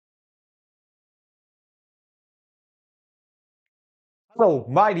Hello,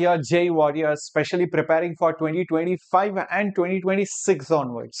 my dear JEE warriors, especially preparing for 2025 and 2026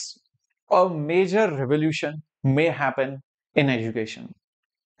 onwards. A major revolution may happen in education.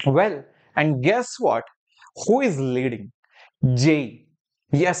 Well, and guess what? Who is leading? JEE.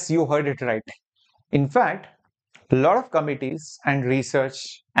 Yes, you heard it right. In fact, a lot of committees and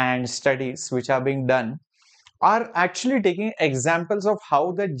research and studies which are being done are actually taking examples of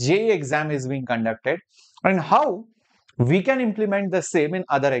how the JEE exam is being conducted and how we can implement the same in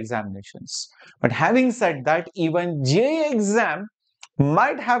other examinations. But having said that, even JEE exam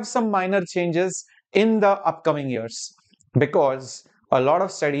might have some minor changes in the upcoming years because a lot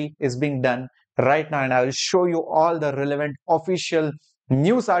of study is being done right now, and I will show you all the relevant official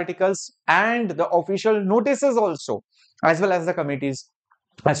news articles and the official notices also, as well as the committees,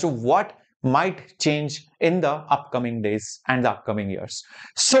 as to what might change in the upcoming days and the upcoming years.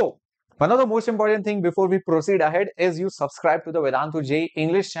 So, one of the most important thing before we proceed ahead is you subscribe to the Vedantu JEE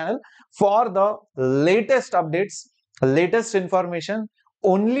English channel for the latest updates, latest information,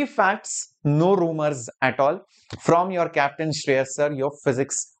 only facts, no rumors at all, from your captain Shreyas Sir, your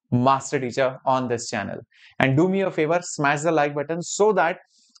physics master teacher on this channel. And do me a favor, smash the like button so that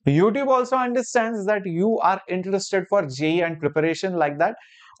YouTube also understands that you are interested for JEE and preparation like that,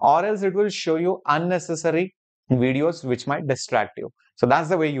 or else it will show you unnecessary videos which might distract you. So that's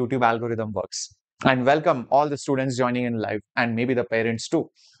the way YouTube algorithm works. And welcome all the students joining in live and maybe the parents too.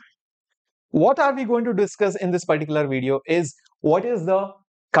 What are we going to discuss in this particular video is what is the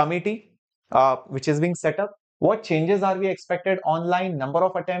committee which is being set up, what changes are we expected online, number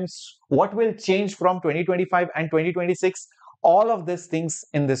of attempts, what will change from 2025 and 2026, all of these things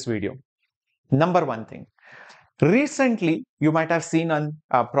in this video. Number one thing, recently you might have seen on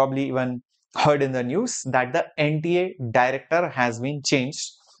probably even heard in the news that the NTA director has been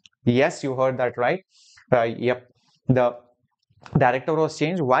changed. Yes, you heard that right. Yep, the director was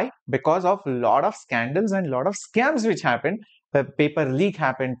changed. Why? Because of a lot of scandals and a lot of scams which happened. The paper leak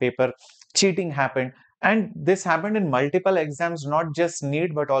happened, paper cheating happened, and this happened in multiple exams, not just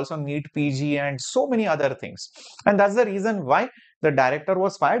NEET but also NEET PG and so many other things. And that's the reason why the director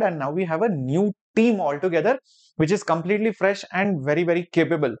was fired, and now we have a new team altogether which is completely fresh and very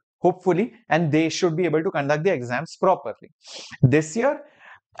capable, hopefully, and they should be able to conduct the exams properly. This year,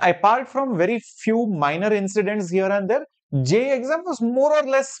 apart from very few minor incidents here and there, JEE exam was more or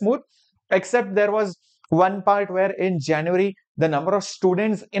less smooth, except there was one part where in January the number of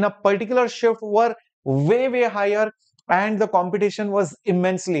students in a particular shift were way higher and the competition was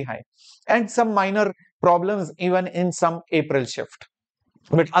immensely high, and some minor problems even in some April shift.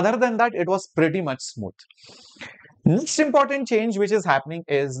 But other than that, it was pretty much smooth. Next important change which is happening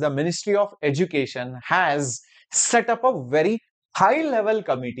is the Ministry of Education has set up a very high level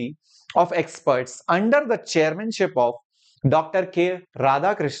committee of experts under the chairmanship of Dr. K.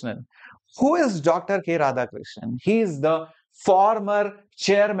 Radhakrishnan. Who is Dr. K. Radhakrishnan? He is the former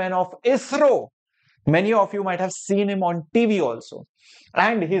chairman of ISRO. Many of you might have seen him on TV also.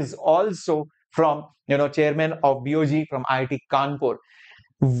 And he's also from, chairman of BOG from IIT Kanpur.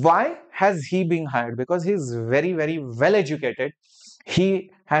 Why has he been hired? Because he's very well educated. He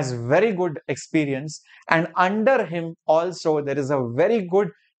has very good experience, and under him also there is a very good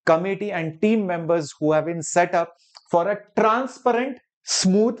committee and team members who have been set up for a transparent,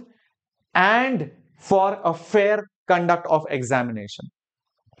 smooth, and for a fair conduct of examination.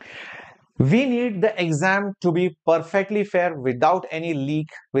 We need the exam to be perfectly fair, without any leak,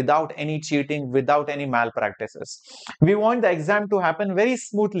 without any cheating, without any malpractices. We want the exam to happen very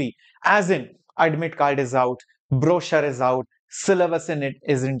smoothly, as in admit card is out, brochure is out, syllabus in it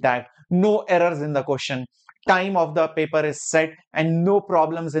is intact, no errors in the question, time of the paper is set, and no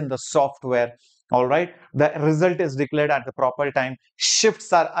problems in the software. All right, the result is declared at the proper time,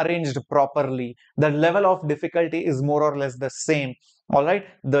 shifts are arranged properly, the level of difficulty is more or less the same. All right,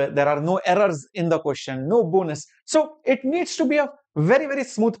 there are no errors in the question, no bonus. So it needs to be a very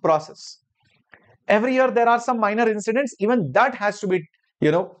smooth process. Every year there are some minor incidents, even that has to be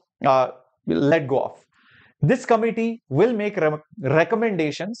let go of. This committee will make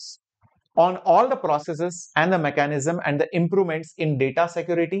recommendations on all the processes and the mechanism and the improvements in data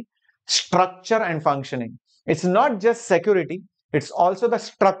security, structure and functioning. It's not just security, it's also the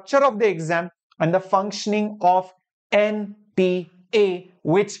structure of the exam and the functioning of NTA,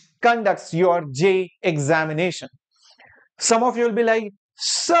 which conducts your JEE examination. Some of you will be like,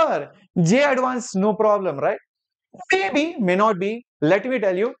 sir, JEE Advanced, no problem, right? Maybe, may not be. Let me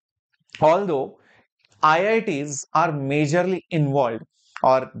tell you, although IITs are majorly involved,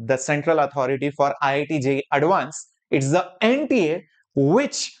 or the central authority for IITJEE Advanced, it's the NTA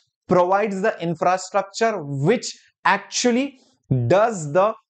which provides the infrastructure, which actually does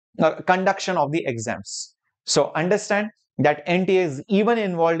the conduction of the exams. So understand that NTA is even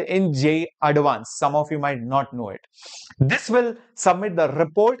involved in JEE Advanced. Some of you might not know it. This will submit the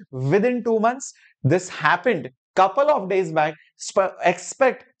report within 2 months. This happened couple of days back.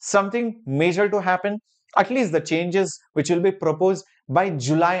 Expect something major to happen, at least the changes which will be proposed by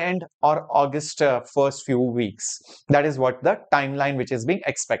July end or August first few weeks. That is what the timeline which is being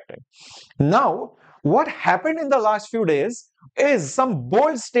expected. Now, what happened in the last few days is some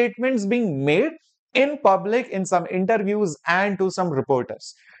bold statements being made in public, in some interviews and to some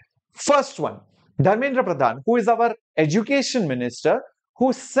reporters. First one, Dharmendra Pradhan, who is our education minister,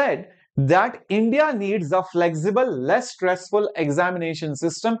 who said that India needs a flexible, less stressful examination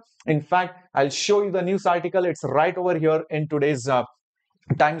system. In fact, I'll show you the news article. It's right over here in today's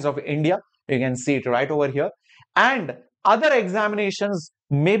Times of India. You can see it right over here. And other examinations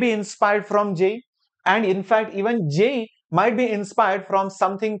may be inspired from JEE. And in fact, even JEE might be inspired from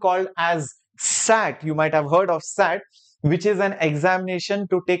something called as SAT. You might have heard of SAT, which is an examination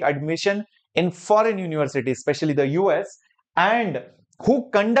to take admission in foreign universities, especially the US. And who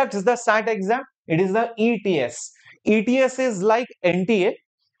conducts the SAT exam? It is the ETS. ETS is like NTA.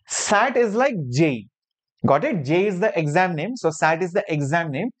 SAT is like JEE. Got it? JEE is the exam name. So SAT is the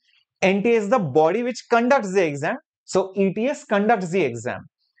exam name. NTA is the body which conducts the exam. So ETS conducts the exam.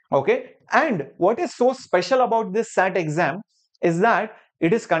 Okay. And what is so special about this SAT exam is that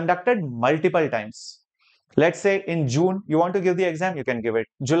it is conducted multiple times. Let's say in June, you want to give the exam, you can give it.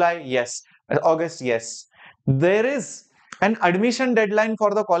 July, yes. August, yes. There is an admission deadline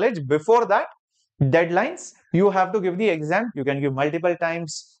for the college. Before that deadlines, you have to give the exam. You can give multiple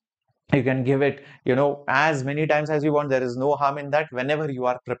times. You can give it, as many times as you want. There is no harm in that whenever you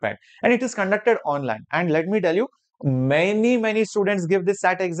are prepared. And it is conducted online. And let me tell you, many students give this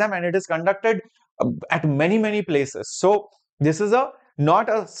SAT exam and it is conducted at many places. So this is not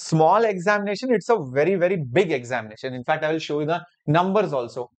a small examination. It's a very big examination. In fact, I will show you the numbers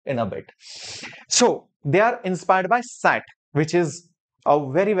also in a bit. So they are inspired by SAT, which is a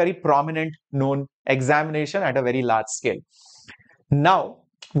very prominent known examination at a very large scale. Now,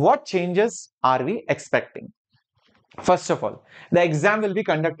 what changes are we expecting? First of all, the exam will be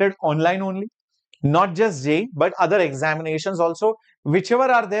conducted online only. Not just JEE, but other examinations also, whichever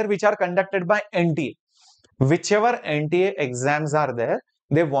are there, which are conducted by NTA. Whichever NTA exams are there,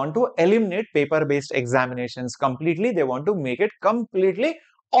 they want to eliminate paper-based examinations completely. They want to make it completely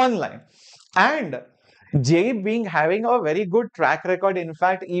online. And JEE having a very good track record. In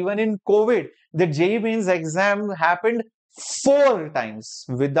fact, even in COVID, the JEE Mains exam happened 4 times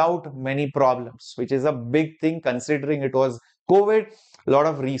without many problems, which is a big thing considering it was COVID. A lot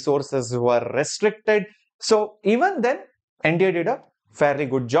of resources were restricted. So even then, NTA did a fairly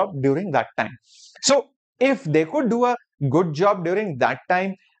good job during that time. So if they could do a good job during that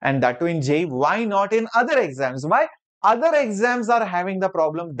time, and that too in JEE, why not in other exams? Why other exams are having the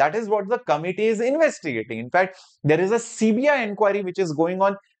problem? That is what the committee is investigating. In fact, there is a CBI inquiry which is going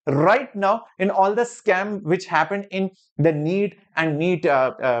on right now in all the scam which happened in the NEET and NEET,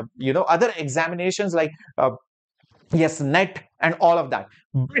 other examinations like NET and all of that.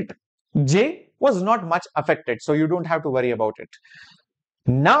 But JEE was not much affected, so you don't have to worry about it.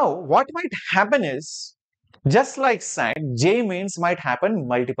 Now, what might happen is, just like SAT, JEE Mains might happen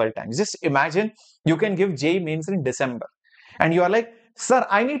multiple times. Just imagine you can give JEE Mains in December and you are like, sir,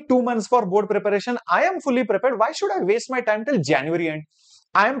 I need 2 months for board preparation. I am fully prepared. Why should I waste my time till January end?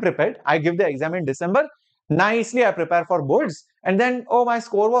 I am prepared. I give the exam in December. Nicely, I prepare for boards. And then, oh, my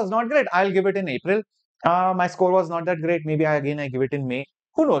score was not great. I'll give it in April. My score was not that great. Maybe I give it in May.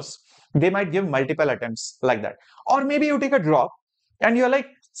 Who knows? They might give multiple attempts like that. Or maybe you take a drop and you're like,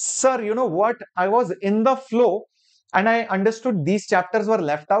 sir, you know what? I was in the flow and I understood these chapters were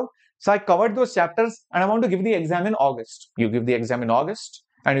left out. So I covered those chapters and I want to give the exam in August. You give the exam in August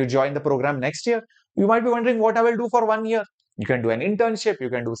and you join the program next year. You might be wondering what I will do for 1 year. You can do an internship, you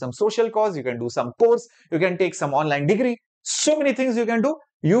can do some social cause, you can do some course, you can take some online degree. So many things you can do.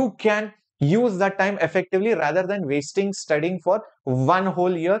 You can use that time effectively rather than wasting studying for 1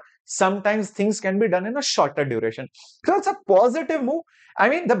 whole year. Sometimes things can be done in a shorter duration. So it's a positive move. I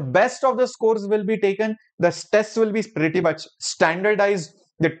mean, the best of the scores will be taken. The tests will be pretty much standardized.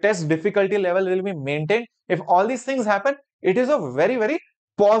 The test difficulty level will be maintained. If all these things happen, it is a very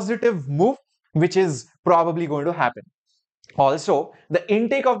positive move, which is probably going to happen. Also, the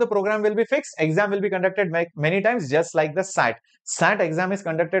intake of the program will be fixed. Exam will be conducted many times, just like the SAT. SAT exam is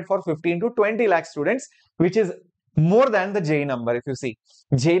conducted for 15 to 20 lakh students, which is more than the JEE number. If you see,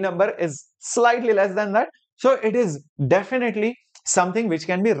 JEE number is slightly less than that. So it is definitely something which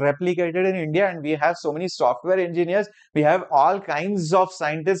can be replicated in India, and we have so many software engineers, we have all kinds of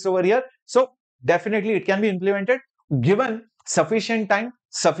scientists over here. So definitely it can be implemented given sufficient time,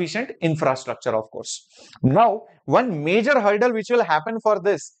 sufficient infrastructure, of course. Now, one major hurdle which will happen for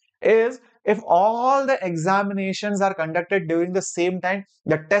this is if all the examinations are conducted during the same time,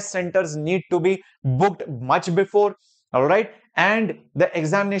 the test centers need to be booked much before, all right, and the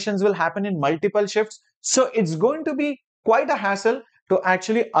examinations will happen in multiple shifts. So it's going to be quite a hassle to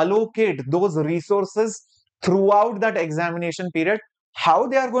actually allocate those resources throughout that examination period. How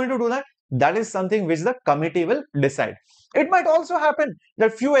they are going to do that? That is something which the committee will decide. It might also happen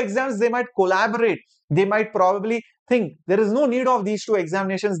that few exams they might collaborate. They might probably think there is no need of these two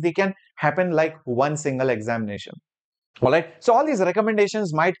examinations. They can happen like one single examination. All right. So all these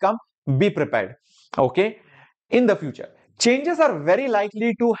recommendations might come. Be prepared. Okay. In the future, changes are very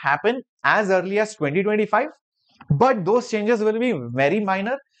likely to happen as early as 2025, but those changes will be very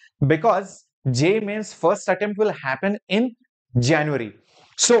minor because JEE Mains first attempt will happen in January.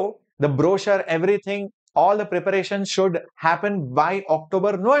 So the brochure, everything, all the preparation should happen by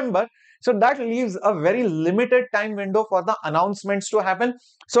October, November. So that leaves a very limited time window for the announcements to happen.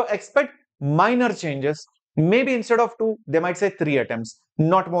 So expect minor changes. Maybe instead of 2, they might say 3 attempts,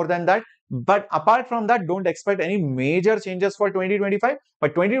 not more than that. But apart from that, don't expect any major changes for 2025. But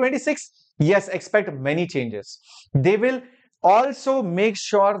 2026, yes, expect many changes. They will also make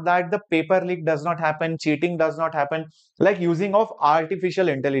sure that the paper leak does not happen, cheating does not happen, like using of artificial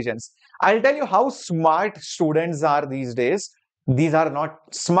intelligence. I'll tell you how smart students are these days. These are not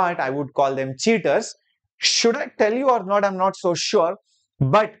smart, I would call them cheaters. Should I tell you or not, I'm not so sure.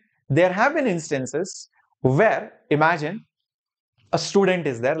 But there have been instances where, imagine, a student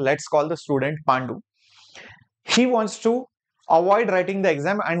is there, let's call the student Pandu. He wants to avoid writing the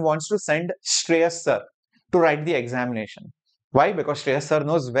exam and wants to send Shreyas Sir to write the examination. Why? Because Shreyas Sir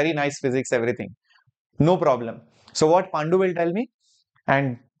knows very nice physics, everything. No problem. So what Pandu will tell me,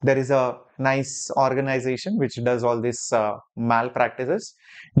 and there is a nice organization which does all this malpractices.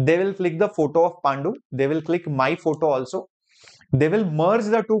 They will click the photo of Pandu. They will click my photo also. They will merge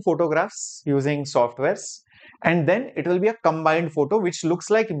the two photographs using softwares, and then it will be a combined photo which looks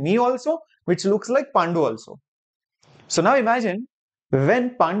like me also, which looks like Pandu also. So now imagine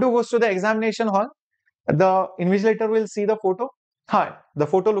when Pandu goes to the examination hall, the invigilator will see the photo. Hi, the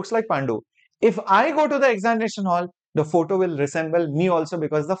photo looks like Pandu. If I go to the examination hall, the photo will resemble me also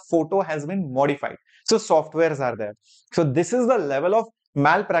because the photo has been modified. So softwares are there. So this is the level of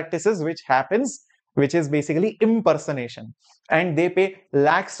malpractices which happens, which is basically impersonation. And they pay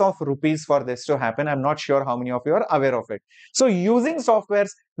lakhs of rupees for this to happen. I'm not sure how many of you are aware of it. So using softwares,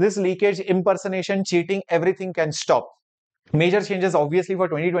 this leakage, impersonation, cheating, everything can stop. Major changes obviously for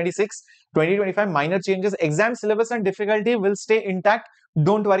 2026, 2025, minor changes. Exam syllabus and difficulty will stay intact.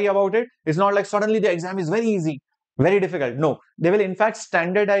 Don't worry about it. It's not like suddenly the exam is very easy, very difficult. No, they will in fact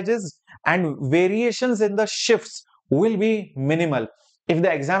standardize, and variations in the shifts will be minimal. If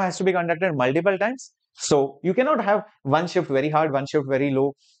the exam has to be conducted multiple times, so you cannot have one shift very hard, one shift very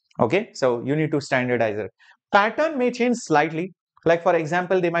low. Okay, so you need to standardize it. Pattern may change slightly. Like for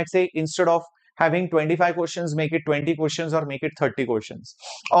example, they might say instead of having 25 questions, make it 20 questions or make it 30 questions.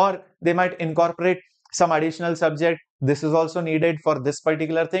 Or they might incorporate some additional subject. This is also needed for this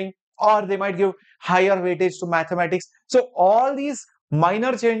particular thing. Or they might give higher weightage to mathematics. So all these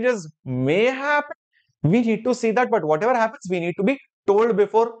minor changes may happen. We need to see that, but whatever happens, we need to be told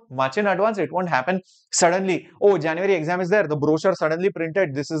before, much in advance. It won't happen suddenly. Oh, January exam is there, the brochure suddenly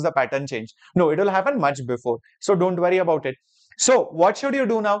printed, this is the pattern change. No, it will happen much before. So don't worry about it. So what should you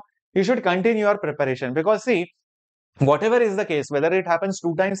do now? You should continue your preparation, because see, whatever is the case, whether it happens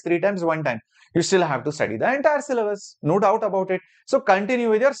 2 times, 3 times, 1 time, you still have to study the entire syllabus, no doubt about it. So continue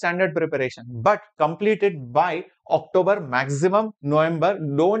with your standard preparation, but complete it by October, maximum November.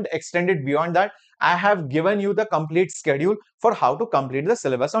 Don't extend it beyond that. I have given you the complete schedule for how to complete the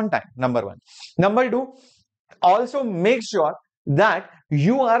syllabus on time. Number 1. Number 2, also make sure that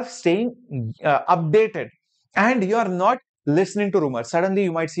you are staying updated and you are not listening to rumors. Suddenly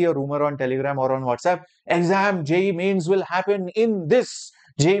you might see a rumor on Telegram or on WhatsApp, exam JEE Mains will happen in this,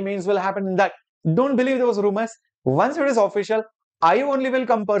 JEE Mains will happen in that. Don't believe those rumors. Once it is official, I only will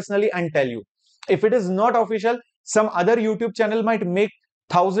come personally and tell you. If it is not official, some other YouTube channel might make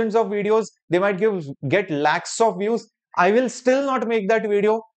thousands of videos, they might get lakhs of views. I will still not make that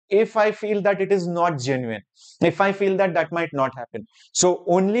video if I feel that it is not genuine, if I feel that that might not happen. So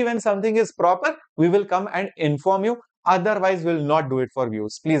only when something is proper, we will come and inform you. Otherwise, we'll not do it for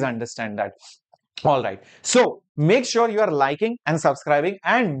views. Please understand that. All right. So make sure you are liking and subscribing.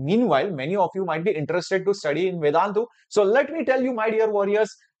 And meanwhile, many of you might be interested to study in Vedantu. So let me tell you, my dear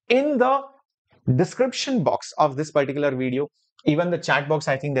warriors, in the description box of this particular video, even the chat box,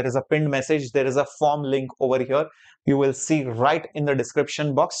 I think there is a pinned message, there is a form link over here. You will see right in the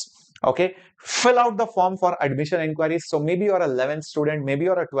description box. Okay, fill out the form for admission inquiries. So maybe you're a 11th student, maybe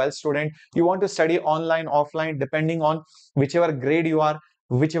you're a 12th student, you want to study online, offline, depending on whichever grade you are,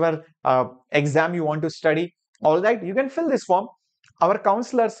 whichever exam you want to study. All right, you can fill this form. Our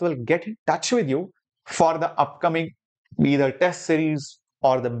counselors will get in touch with you for the upcoming either test series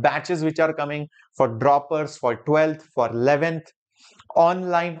or the batches which are coming for droppers, for 12th, for 11th,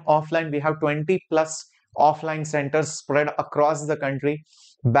 online, offline. We have 20 plus offline centers spread across the country.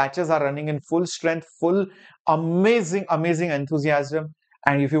 Batches are running in full strength, full amazing enthusiasm.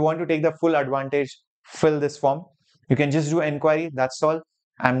 And if you want to take the full advantage, fill this form. You can just do inquiry, that's all.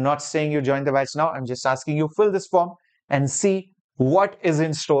 I'm not saying you join the batch now. I'm just asking you fill this form and see what is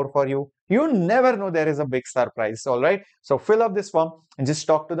in store for you. You never know, there is a big surprise. All right. So fill up this form and just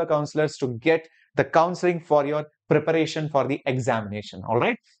talk to the counselors to get the counseling for your preparation for the examination. All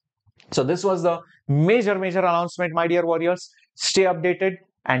right. So this was the major announcement, my dear warriors. Stay updated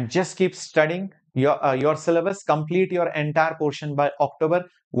and just keep studying your syllabus. Complete your entire portion by October.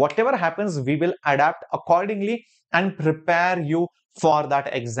 Whatever happens, we will adapt accordingly and prepare you for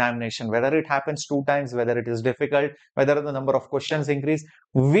that examination. Whether it happens 2 times, whether it is difficult, whether the number of questions increase,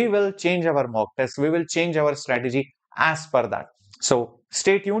 we will change our mock test. We will change our strategy as per that. So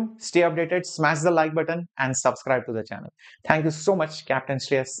stay tuned, stay updated, smash the like button and subscribe to the channel. Thank you so much. Captain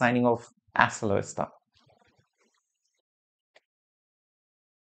Shreyas signing off. Hasta la vista.